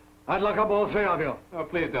 I'd lock up all three of you. Oh,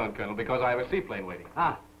 please don't, Colonel, because I have a seaplane waiting.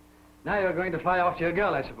 Ah, now you're going to fly off to your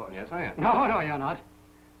girl, I suppose. Yes, I am. No, you're not.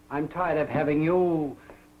 I'm tired of having you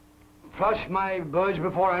flush my birds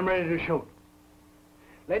before I'm ready to shoot.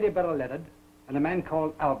 Lady Beryl Leonard and a man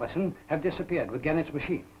called Alberson have disappeared with Gannett's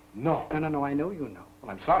machine. No. No, I know you know.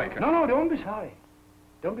 Well, I'm sorry, Colonel. No, don't be sorry.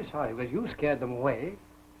 Don't be sorry, because you scared them away.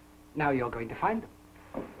 Now you're going to find them.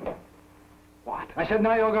 What? I said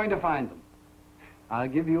now you're going to find them. I'll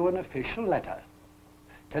give you an official letter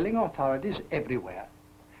telling authorities everywhere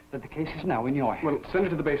that the case is now in your hands. Well, send it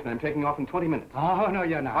to the basin. I'm taking off in 20 minutes. Oh, no,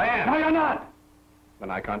 you're not. I am. No, you're not.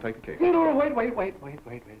 Then I can't take the case. No, wait.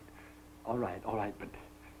 All right, but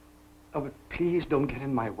please don't get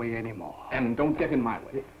in my way anymore. And don't get in my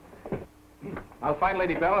way. I'll find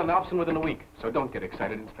Lady Bell and Alpson within a week, so don't get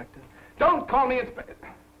excited, Inspector. Don't call me Inspector.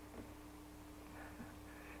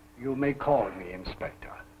 You may call me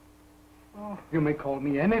Inspector. Oh. You may call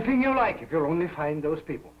me anything you like if you'll only find those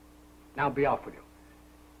people. Now be off with you.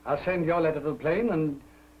 I'll send your letter to the plane, and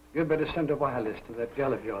you'd better send a wireless to that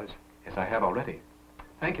girl of yours. Yes, I have already.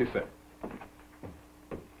 Thank you, sir.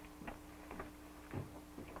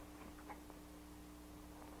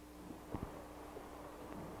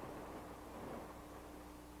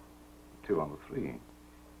 Two on the three.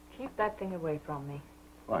 Keep that thing away from me.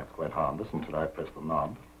 Why, it's quite harmless until I press the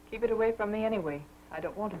knob. Keep it away from me anyway. I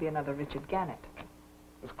don't want to be another Richard Gannett.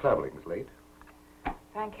 Miss Claveling's late.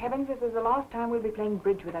 Thank heavens this is the last time we'll be playing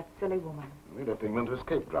bridge with that silly woman. We left England to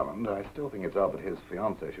escape Drummond. I still think it's odd that his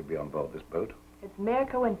fiancée should be on board this boat. It's mere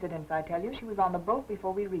coincidence, I tell you. She was on the boat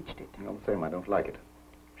before we reached it. All the same, I don't like it.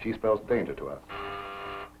 She spells danger to us.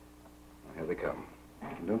 Now, here they come.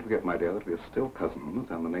 And don't forget, my dear, that we are still cousins,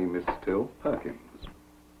 and the name is still Perkins.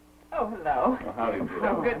 Oh, hello. Oh, how do you do?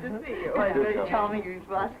 Oh, good to see you. It's very charming you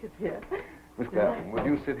to ask us here. Miss Clavelling, would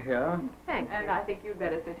you sit here? Thanks. And I think you'd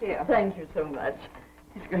better sit here. Thank you so much.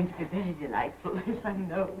 It's going to be very delightful, yes, I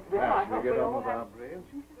know. Perhaps we get on with our brains.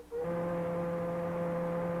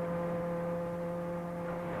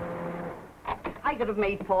 I could have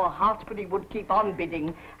made 4 hearts, but he would keep on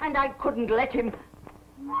bidding, and I couldn't let him.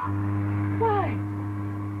 Why?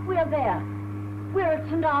 We're there. We're at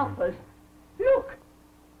St. Arthur's. Look.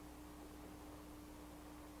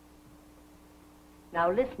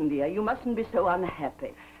 Now listen, dear, you mustn't be so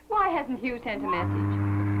unhappy. Why hasn't Hugh sent a message?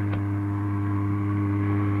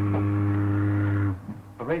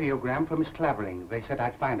 A radiogram for Miss Clavering. They said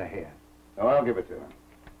I'd find her here. Oh, I'll give it to her.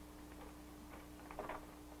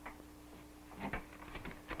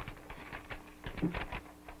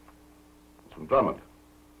 It's from Drummond.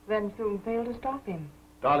 Then soon failed to stop him.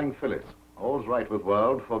 Darling Phyllis, all's right with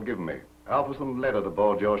world, forgive me. Alpherson letter to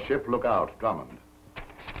board your ship, look out, Drummond.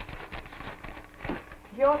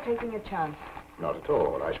 You're taking a chance. Not at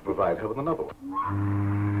all. I shall provide her with another one.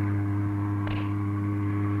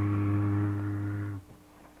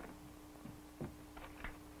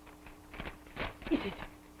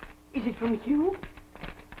 Is it from Hugh?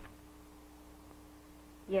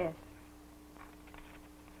 Yes.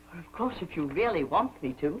 Well, of course, if you really want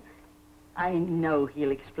me to. I know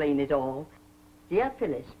he'll explain it all. Dear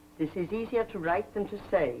Phyllis, this is easier to write than to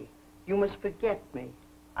say. You must forget me.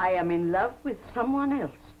 I am in love with someone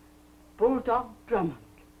else. Bulldog Drummond.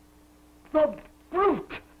 The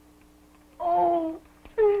brute! Oh,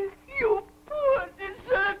 you poor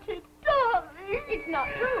deserted darling! It's not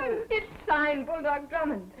true. It's signed Bulldog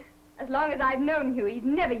Drummond. As long as I've known Hugh, he's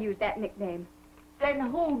never used that nickname. Then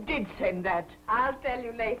who did send that? I'll tell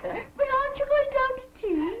you later. But aren't you going down to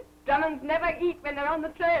tea? Drummonds never eat when they're on the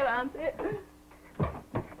trail, aren't they?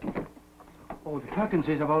 Oh, the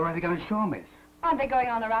Perkinses have already gone ashore, miss. Aren't they going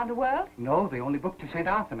on around the world? No, they only booked to St.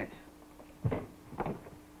 Arthur, miss.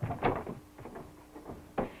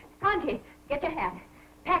 Auntie, get your hat.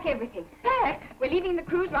 Pack everything. Pack? We're leaving the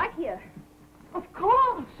cruise right here. Of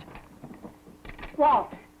course.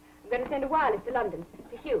 Walt, I'm going to send a wireless to London,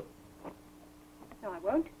 to Hugh. No, I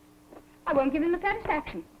won't. I won't give him the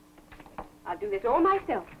satisfaction. I'll do this all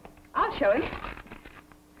myself. I'll show him.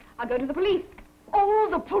 I'll go to the police. Oh,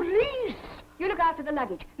 the police! You look after the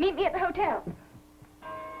luggage. Meet me at the hotel.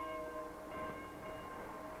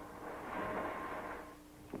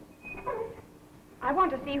 I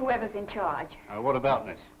want to see whoever's in charge. What about,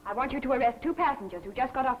 miss? I want you to arrest 2 passengers who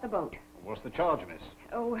just got off the boat. What's the charge, miss?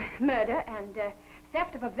 Oh, murder and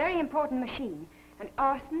theft of a very important machine. And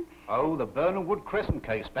arson. Oh, the Burnham Wood Crescent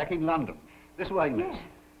case back in London. This way, miss. Yes.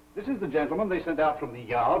 This is the gentleman they sent out from the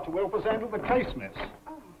yard to help us handle the case, miss.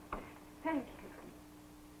 Oh, thank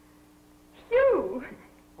you. Hugh!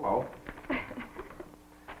 Hello.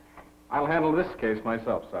 I'll handle this case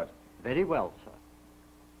myself, Sergeant. Very well, sir.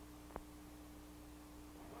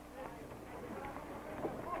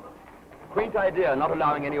 Quaint idea, not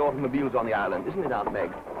allowing any automobiles on the island, isn't it, Aunt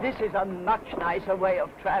Meg? This is a much nicer way of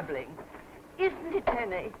traveling. Isn't it,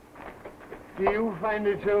 Denny? Do you find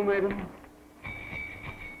it so, madam?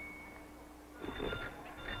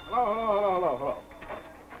 Hello.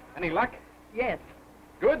 Any luck? Yes.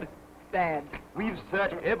 Good? Bad. We've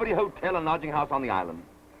searched every hotel and lodging house on the island.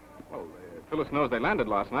 Well, Phyllis knows they landed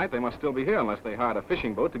last night. They must still be here unless they hired a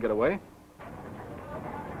fishing boat to get away.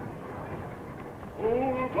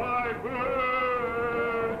 Hold my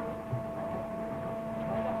bird!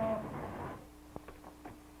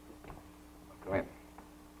 Go in.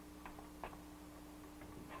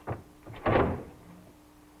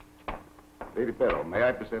 Lady Beryl, may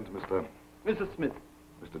I present to Mr. Mrs. Smith.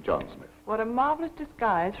 Mr. John Smith. What a marvelous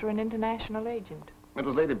disguise for an international agent. It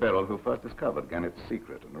was Lady Beryl who first discovered Gannett's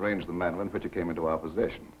secret and arranged the manner in which it came into our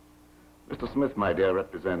possession. Mr. Smith, my dear,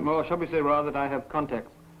 represents... Or shall we say rather that I have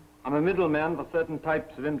contacts. I'm a middleman for certain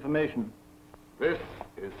types of information. This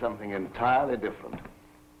is something entirely different.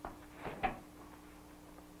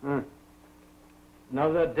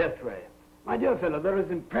 Another death ray. My dear fellow, they're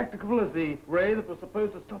as impracticable as the ray that was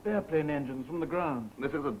supposed to stop airplane engines from the ground.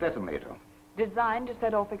 This is a detonator. Designed to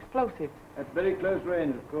set off explosives. At very close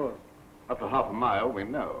range, of course. Up to half a mile, we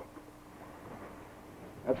know.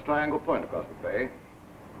 That's Triangle Point across the bay.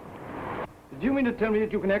 Do you mean to tell me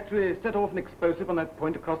that you can actually set off an explosive on that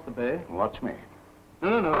point across the bay? Watch me.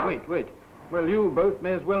 No, wait. Well, you both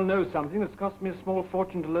may as well know something that's cost me a small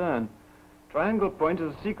fortune to learn. Triangle Point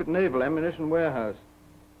is a secret naval ammunition warehouse.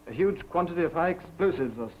 A huge quantity of high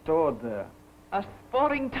explosives are stored there. A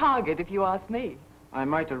sporting target, if you ask me. I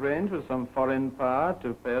might arrange with some foreign power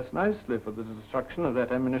to pay us nicely for the destruction of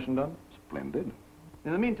that ammunition dump. Splendid.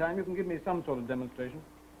 In the meantime, you can give me some sort of demonstration.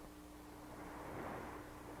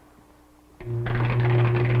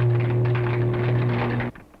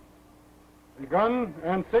 A gun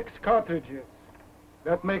and 6 cartridges.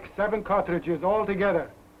 That makes 7 cartridges altogether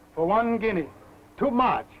for 1 guinea. Too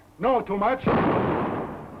much. No, too much.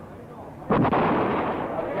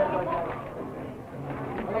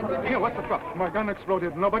 got? My gun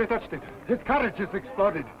exploded. Nobody touched it. His carriage has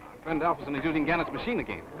exploded. Friend Alpherson is using Gannett's machine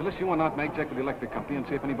again. Phyllis, you and Aunt Meg check with the electric company and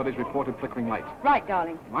see if anybody's reported flickering lights. Right,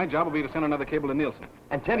 darling. My job will be to send another cable to Nielsen.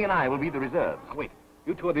 And Tenny and I will be the reserves. Now, wait.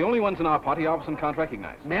 You two are the only ones in our party Alpherson can't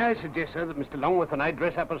recognize. May I suggest, sir, that Mr. Longworth and I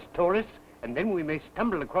dress up as tourists, and then we may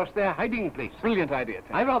stumble across their hiding place? Brilliant idea,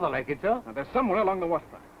 Tim. I rather like it, sir. Now, they're somewhere along the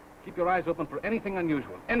waterfront. Keep your eyes open for anything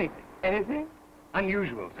unusual. Anything. Anything?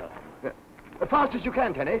 Unusual, sir. As fast as you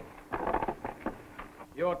can, Tenny.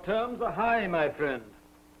 Your terms are high, my friend.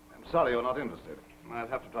 I'm sorry you're not interested. I'd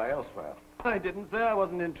have to try elsewhere. I didn't say I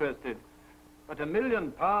wasn't interested. But £1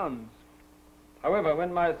 million. However,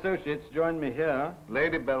 when my associates join me here...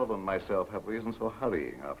 Lady Beryl and myself have reasons for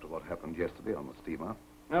hurrying after what happened yesterday on the steamer.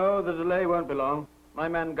 No, the delay won't be long. My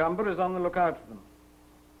man Gumber is on the lookout for them.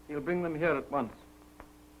 He'll bring them here at once.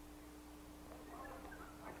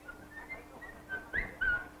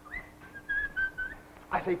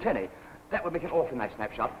 I say, Tenny, that would make an awfully nice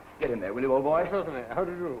snapshot. Get in there, will you, old boy? Certainly. How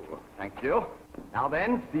do you do? Thank you. Now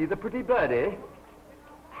then, see the pretty birdie.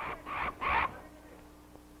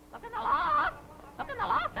 Look in the loft. Look in the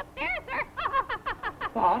loft upstairs, sir.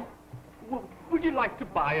 What? Would you like to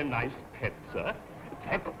buy a nice pet, sir?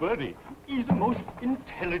 That birdie. He's the most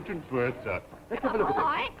intelligent bird, sir. Let's have a look at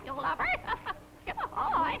Ahoy, you lovers.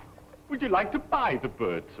 Ahoy. Would you like to buy the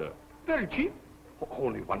bird, sir? Very cheap.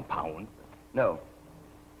 Only £1. No.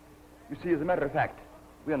 You see, as a matter of fact,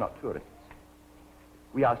 we are not tourists.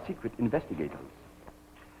 We are secret investigators.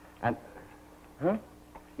 And... Huh?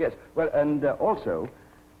 Yes, well, and also,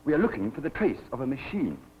 we are looking for the trace of a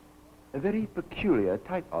machine. A very peculiar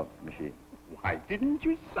type of machine. Why didn't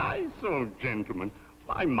you say so, gentlemen?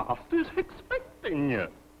 My master's expecting you.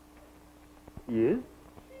 He is?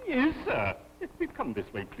 Yes, sir. Come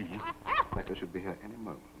this way, please. Inspector should be here any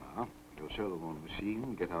moment now. He'll show them on the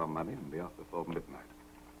machine, get our money, and be off before midnight.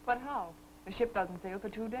 But how? The ship doesn't sail for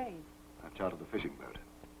 2 days. I chartered the fishing boat.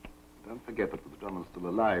 Don't forget that with the Drummonds still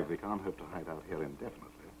alive, we can't hope to hide out here indefinitely.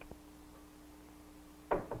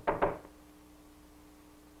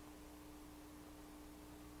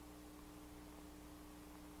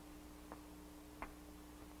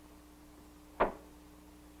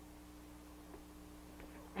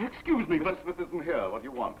 Excuse me, but... Smith isn't here. What do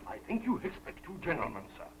you want? I think you expect 2 gentlemen,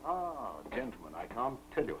 sir. Ah, gentlemen, I can't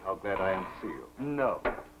tell you how glad I am to see you. No.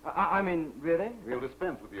 I mean, really? We'll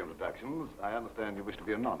dispense with the introductions. I understand you wish to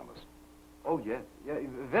be anonymous. Oh, yes. Yeah,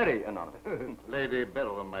 very anonymous. Lady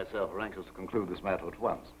Beryl and myself are anxious to conclude this matter at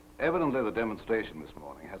once. Evidently, the demonstration this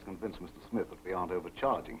morning has convinced Mr. Smith that we aren't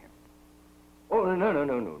overcharging him. Oh,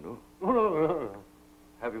 no.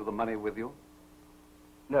 Have you the money with you?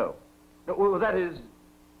 No. No, well, that is...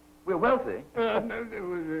 We're wealthy.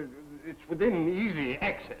 It's within easy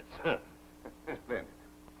access. Splendid.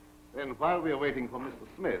 Then while we are waiting for Mr.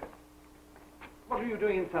 Smith... What are you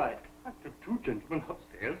doing inside? I took 2 gentlemen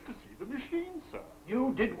upstairs to see the machine, sir.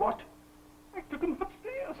 You did what? I took them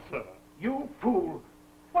upstairs, sir. You fool.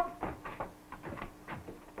 What?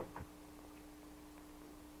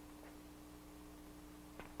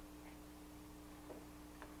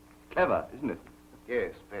 Clever, isn't it?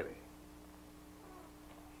 Yes, very.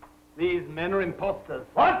 These men are imposters.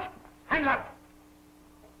 What? Hands up!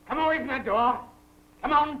 Come away from that door.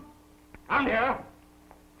 Come on. Round here.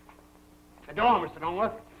 The door, Mr.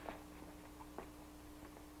 Longworth.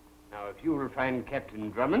 Now, if you will find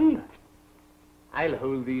Captain Drummond, I'll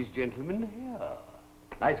hold these gentlemen here.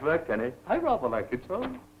 Nice work, Denny. I rather like it, sir.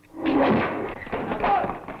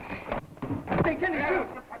 Hey, Denny, shoot!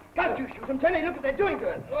 Can't you shoot them? Denny, look what they're doing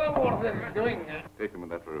to us. Oh, what are they doing? Take him in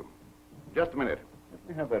that room. Just a minute. Let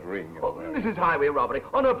me have that ring. This is highway robbery.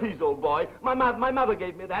 Oh, no, please, old boy. My mother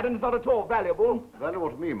gave me that, and it's not at all valuable. Valuable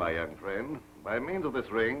to me, my young friend. By means of this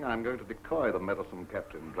ring, I'm going to decoy the meddlesome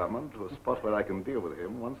Captain Drummond to a spot where I can deal with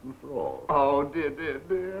him once and for all. Oh, dear.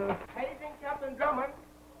 Anything, Captain Drummond?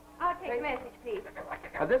 I'll take the message, please.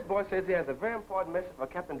 This boy says he has a very important message for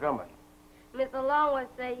Captain Drummond. Mr. Longworth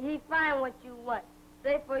say he find what you want.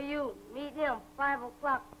 Say for you, meet him, 5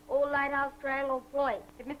 o'clock, Old Lighthouse Triangle Point.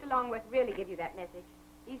 Did Mr. Longworth really give you that message?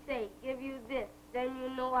 He say, give you this, then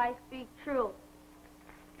you know I speak true.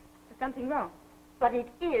 Is something wrong? But it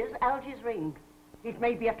is Algy's ring. It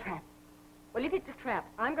may be a trap. Well, if it's a trap,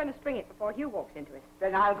 I'm going to spring it before Hugh walks into it.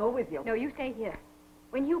 Then I'll go with you. No, you stay here.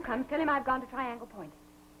 When Hugh comes, tell him I've gone to Triangle Point.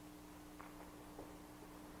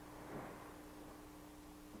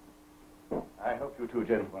 I hope you 2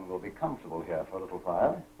 gentlemen will be comfortable here for a little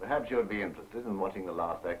while. Perhaps you'll be interested in watching the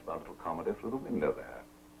last act of our little comedy through the window there.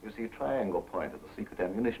 You see, Triangle Point is a secret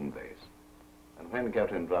ammunition base. And when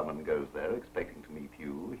Captain Drummond goes there expecting to meet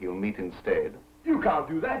you, he'll meet instead. You can't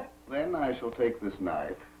do that. Then I shall take this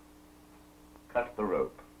knife cut the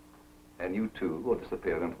rope. And you two will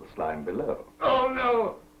disappear into the slime below. Oh,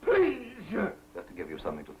 no! Please! Just to give you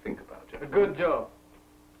something to think about, A gentlemen. good job.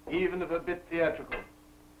 Even if a bit theatrical.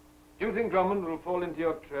 Do you think Drummond will fall into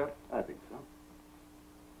your trap? I think so.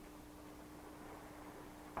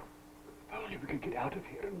 If only we could get out of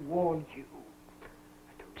here and warn you.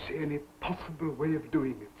 I don't see any possible way of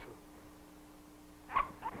doing it, sir.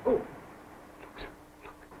 Oh! Look, sir,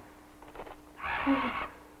 look.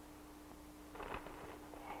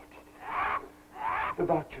 The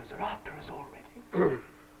vultures are after us already.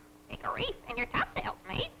 Take a reef in your topsails,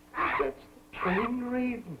 mate. That's the trained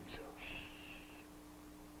raven, sir.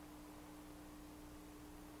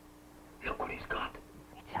 Look what he's got.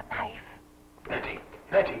 It's a knife.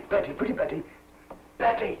 Betty, pretty Betty.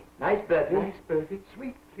 Betty. Nice, Bertie. Nice Bertie.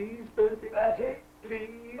 Sweet, please, Bertie. Bertie.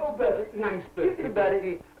 Please. Oh, Bertie. Nice Bertie. Give me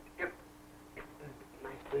Bertie.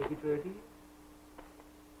 Nice Bertie, Bertie.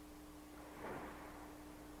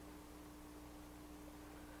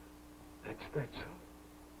 That's that, sir.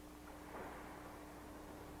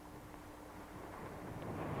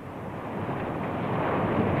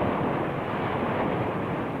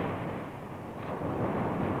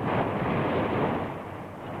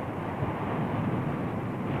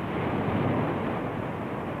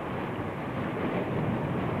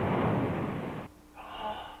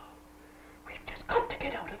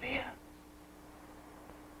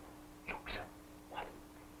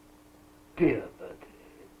 Dear Bertie.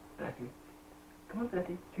 Bertie. Come on,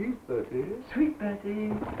 Bertie. Please, Bertie. Sweet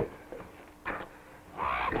Bertie.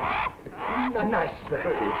 Nice Bertie.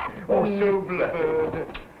 Oh, so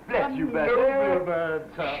blessed. Bless you, Bertie. Noble bird,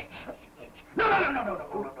 sir. No.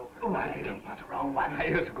 Oh, I don't want the wrong one.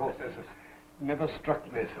 Years ago, sir. Never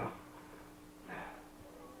struck me, sir.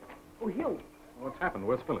 Oh, Hugh. What's happened?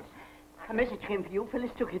 Where's Phyllis? A message came for you.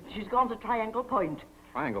 Phyllis took it. She's gone to Triangle Point.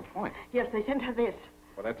 Triangle Point. Yes, they sent her this.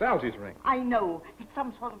 Well, that's Algy's ring. I know. It's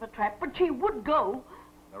some sort of a trap, but she would go.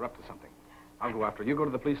 They're up to something. I'll go after her. You go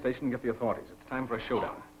to the police station and get the authorities. It's time for a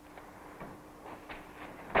showdown.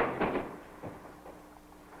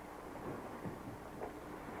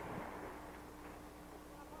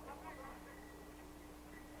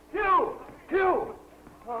 Hugh!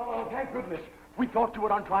 Oh, thank goodness. We thought you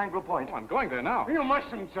were on Triangle Point. Oh, I'm going there now. You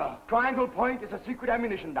mustn't, sir. Triangle Point is a secret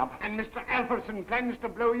ammunition dump. And Mr. Alferson plans to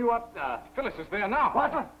blow you up there. Phyllis is there now.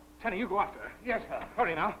 What? Tenny, you go after her. Yes, sir.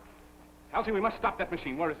 Hurry now. Algy, we must stop that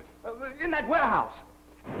machine. Where is it? In that warehouse.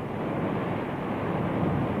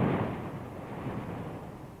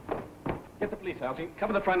 Get the police, Algy.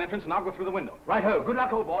 Cover the front entrance and I'll go through the window. Right-ho. Good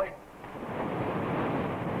luck, old boy.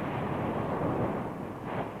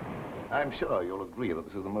 I'm sure you'll agree that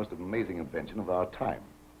this is the most amazing invention of our time.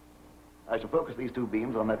 I shall focus these two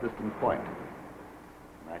beams on that distant point.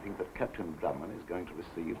 And I think that Captain Drummond is going to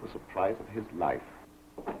receive the surprise of his life.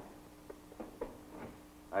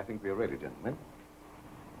 I think we are ready, gentlemen.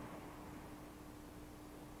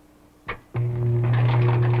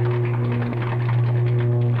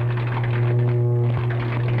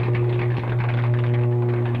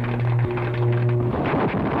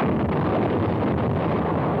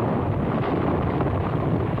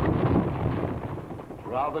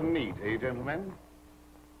 Rather neat, eh, gentlemen?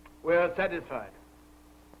 We're satisfied.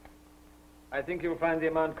 I think you'll find the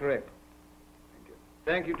amount correct. Thank you.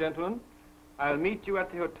 Thank you, gentlemen. I'll meet you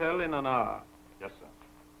at the hotel in an hour. Yes, sir.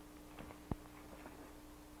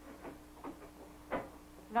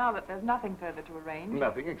 Now that there's nothing further to arrange.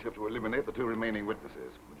 Nothing except to eliminate the two remaining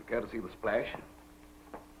witnesses. Would you care to see the splash?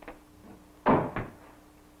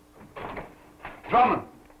 Drummond!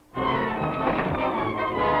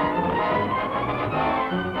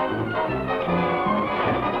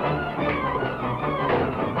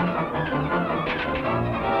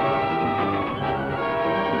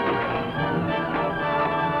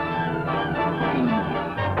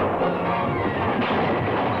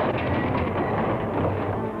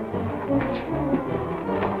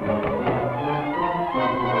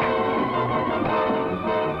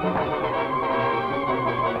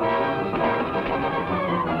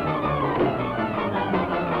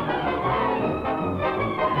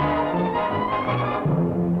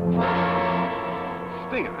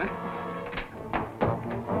 Stinger, eh?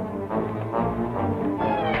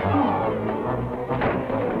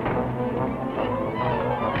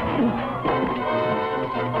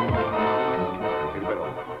 You'd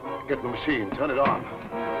better get the machine, turn it on.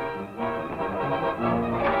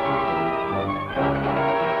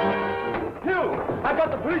 Hugh! I've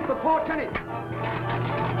got the police for poor Tenny.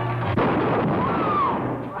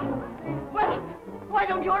 Well, why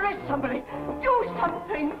don't you arrest somebody? Do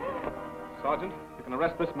something. Sergeant, you can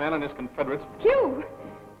arrest this man and his confederates. Hugh!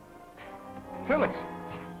 Felix.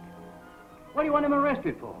 What do you want him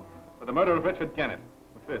arrested for? For the murder of Richard Gannett.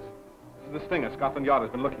 What's this? This is the stinger Scotland Yard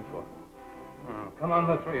has been looking for. Oh, come on,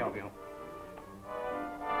 the three of you.